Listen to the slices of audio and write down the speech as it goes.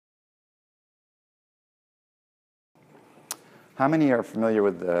How many are familiar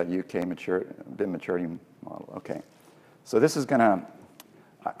with the UK BIM maturity model? Okay. So this is going to,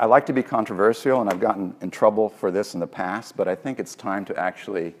 I like to be controversial, and I've gotten in trouble for this in the past, but I think it's time to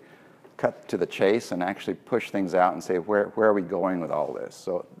actually cut to the chase and actually push things out and say, where are we going with all this?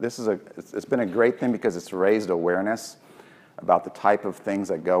 So this is it's been a great thing because it's raised awareness about the type of things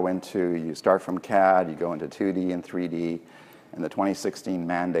that go into, you start from CAD, you go into 2D and 3D, and the 2016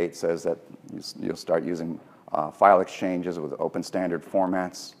 mandate says that you'll start using file exchanges with open standard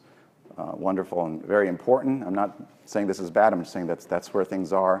formats. Wonderful and very important. I'm not saying this is bad, I'm just saying that's where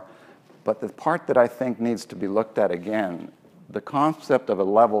things are. But the part that I think needs to be looked at again, the concept of a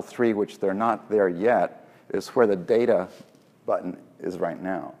level 3, which they're not there yet, is where the data button is right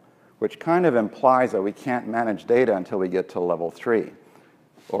now, which kind of implies that we can't manage data until we get to level 3,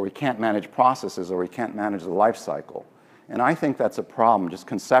 or we can't manage processes, or we can't manage the life cycle. And I think that's a problem, just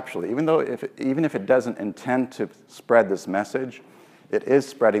conceptually. Even if it doesn't intend to spread this message, it is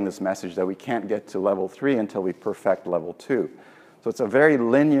spreading this message that we can't get to level 3 until we perfect level 2. So it's a very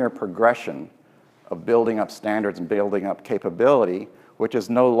linear progression of building up standards and building up capability, which is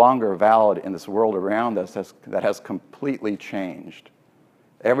no longer valid in this world around us that has completely changed.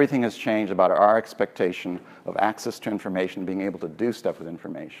 Everything has changed about our expectation of access to information, being able to do stuff with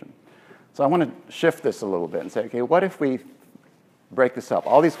information. So I want to shift this a little bit and say, okay, what if we break this up?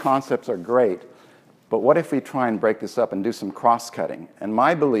 All these concepts are great, but what if we try and break this up and do some cross-cutting? And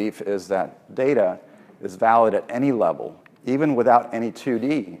my belief is that data is valid at any level. Even without any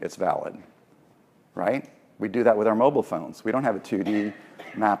 2D, it's valid, right? We do that with our mobile phones. We don't have a 2D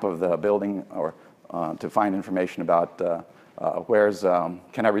map of the building or to find information about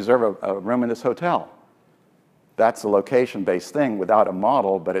can I reserve a room in this hotel? That's a location-based thing without a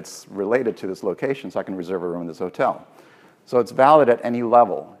model, but it's related to this location, so I can reserve a room in this hotel. So it's valid at any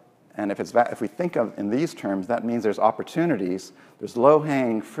level. And if we think of in these terms, that means there's opportunities, there's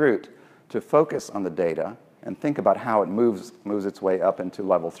low-hanging fruit to focus on the data and think about how it moves its way up into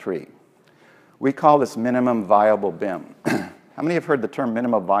level 3. We call this minimum viable BIM. How many have heard the term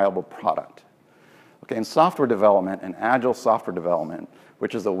minimum viable product? Okay, in software development and agile software development,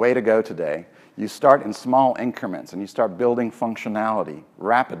 which is the way to go today, you start in small increments and you start building functionality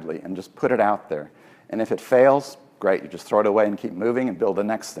rapidly and just put it out there. And if it fails, great, you just throw it away and keep moving and build the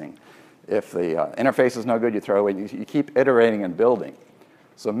next thing. If the interface is no good, you throw it away. You keep iterating and building.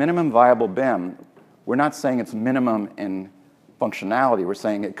 So minimum viable BIM, we're not saying it's minimum in functionality. We're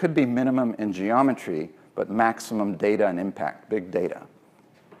saying it could be minimum in geometry, but maximum data and impact, big data.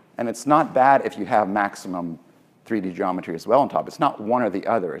 And it's not bad if you have maximum 3D geometry as well on top. It's not one or the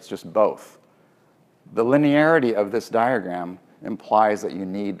other. It's just both. The linearity of this diagram implies that you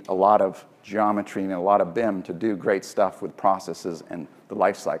need a lot of geometry and a lot of BIM to do great stuff with processes and the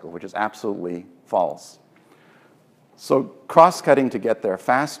life cycle, which is absolutely false. So cross-cutting to get there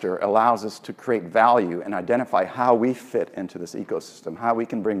faster allows us to create value and identify how we fit into this ecosystem, how we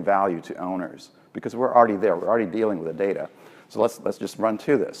can bring value to owners, because we're already there. We're already dealing with the data. So let's just run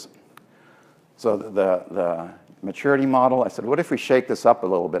to this. So the maturity model, I said, what if we shake this up a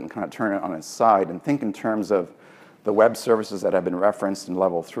little bit and kind of turn it on its side and think in terms of the web services that have been referenced in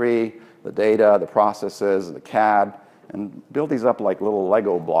level 3, the data, the processes, the CAD, and build these up like little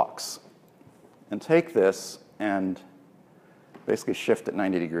Lego blocks. And take this and basically shift it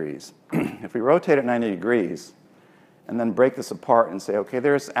 90 degrees. If we rotate it 90 degrees and then break this apart and say, okay,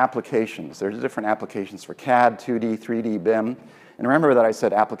 there's applications. There's different applications for CAD, 2D, 3D, BIM. And remember that I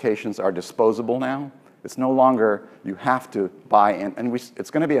said applications are disposable now. It's no longer you have to buy in. And it's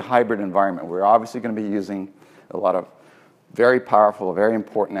going to be a hybrid environment. We're obviously going to be using a lot of very powerful, very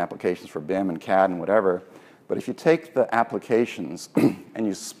important applications for BIM and CAD and whatever. But if you take the applications and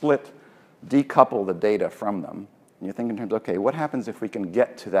you decouple the data from them, and you think in terms of, okay, what happens if we can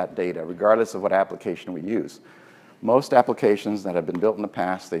get to that data, regardless of what application we use? Most applications that have been built in the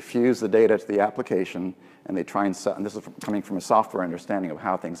past, they fuse the data to the application, and they try and sell, and this is coming from a software understanding of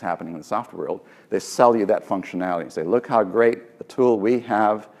how things are happening in the software world, they sell you that functionality and say, look how great a tool we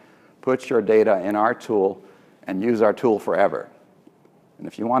have, put your data in our tool, and use our tool forever. And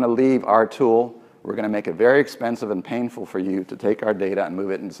if you want to leave our tool, we're going to make it very expensive and painful for you to take our data and move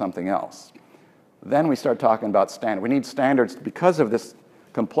it into something else. Then we start talking about standards. We need standards, because of this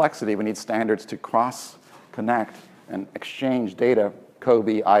complexity, we need standards to cross-connect and exchange data,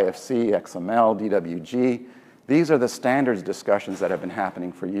 COBE, IFC, XML, DWG. These are the standards discussions that have been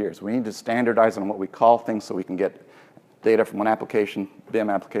happening for years. We need to standardize on what we call things so we can get data from one application, BIM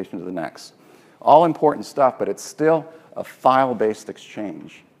application, to the next. All important stuff, but it's still a file-based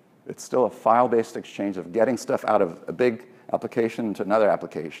exchange. It's still a file-based exchange of getting stuff out of a big application into another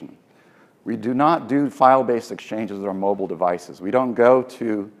application. We do not do file-based exchanges with our mobile devices. We don't go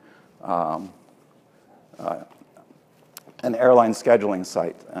to an airline scheduling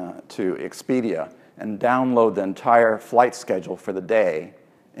site, to Expedia, and download the entire flight schedule for the day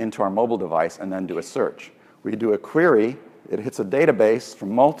into our mobile device and then do a search. We do a query. It hits a database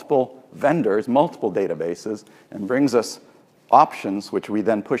from multiple vendors, multiple databases, and brings us options, which we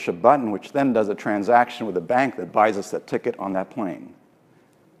then push a button, which then does a transaction with a bank that buys us that ticket on that plane.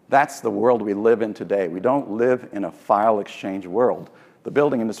 That's the world we live in today. We don't live in a file exchange world. The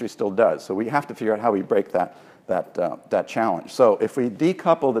building industry still does. So we have to figure out how we break that challenge. So if we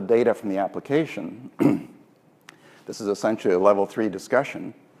decouple the data from the application, this is essentially a level 3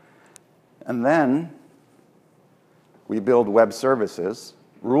 discussion, and then we build web services,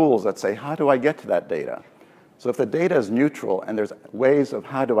 rules that say, how do I get to that data? So if the data is neutral and there's ways of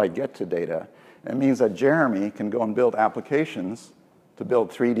how do I get to data, it means that Jeremy can go and build applications to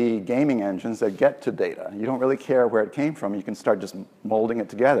build 3D gaming engines that get to data. You don't really care where it came from. You can start just molding it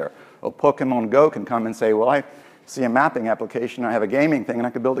together. Or Pokemon Go can come and say, well, I see a mapping application, I have a gaming thing, and I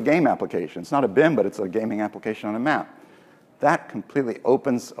could build a game application. It's not a BIM, but it's a gaming application on a map. That completely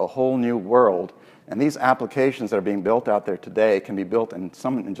opens a whole new world. And these applications that are being built out there today can be built in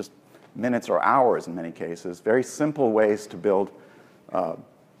just minutes or hours in many cases. Very simple ways to build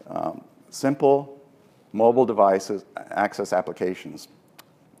simple mobile devices access applications.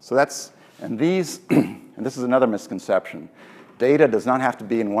 So and this is another misconception. Data does not have to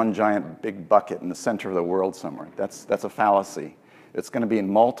be in one giant big bucket in the center of the world somewhere. That's a fallacy. It's going to be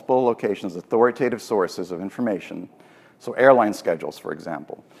in multiple locations, authoritative sources of information. So airline schedules, for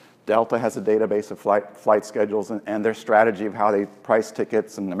example. Delta has a database of flight schedules and their strategy of how they price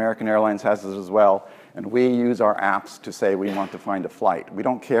tickets, and American Airlines has this as well. And we use our apps to say we want to find a flight. We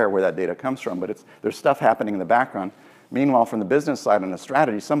don't care where that data comes from, but there's stuff happening in the background. Meanwhile, from the business side on the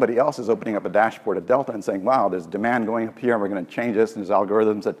strategy, somebody else is opening up a dashboard at Delta and saying, wow, there's demand going up here, and we're going to change this, and there's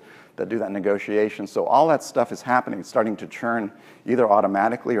algorithms that do that negotiation. So all that stuff is happening. It's starting to churn either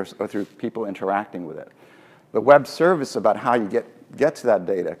automatically or through people interacting with it. The web service about how you get to that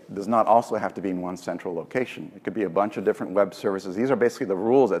data does not also have to be in one central location. It could be a bunch of different web services. These are basically the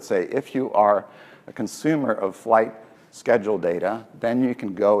rules that say if you are a consumer of flight schedule data, then you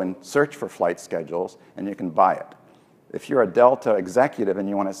can go and search for flight schedules and you can buy it. If you're a Delta executive and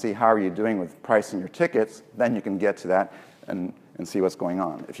you want to see how are you doing with pricing your tickets, then you can get to that and see what's going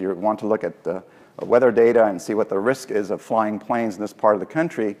on. If you want to look at the weather data and see what the risk is of flying planes in this part of the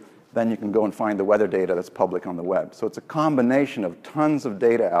country, then you can go and find the weather data that's public on the web. So it's a combination of tons of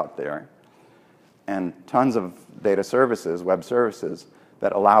data out there and tons of data services, web services,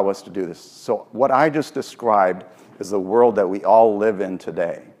 that allow us to do this. So what I just described is the world that we all live in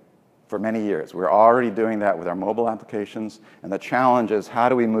today for many years. We're already doing that with our mobile applications, and the challenge is how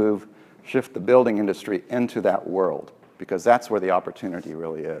do we shift the building industry into that world, because that's where the opportunity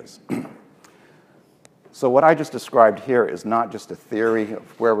really is. So what I just described here is not just a theory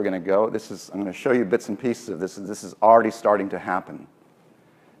of where we're going to go. I'm going to show you bits and pieces of this. This is already starting to happen.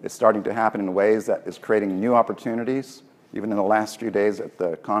 It's starting to happen in ways that is creating new opportunities. Even in the last few days at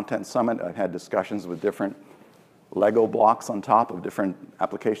the Content Summit, I've had discussions with different Lego blocks on top of different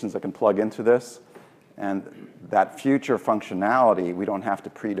applications that can plug into this. And that future functionality, we don't have to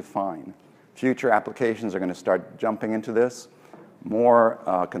predefine. Future applications are going to start jumping into this.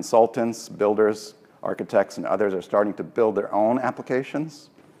 More consultants, builders, architects, and others are starting to build their own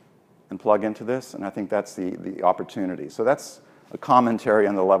applications and plug into this, and I think that's the opportunity. So that's a commentary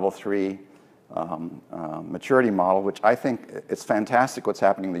on the level 3 maturity model, which I think it's fantastic what's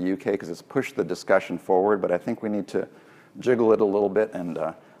happening in the UK because it's pushed the discussion forward, but I think we need to jiggle it a little bit and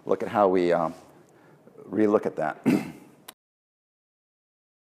look at how we relook at that.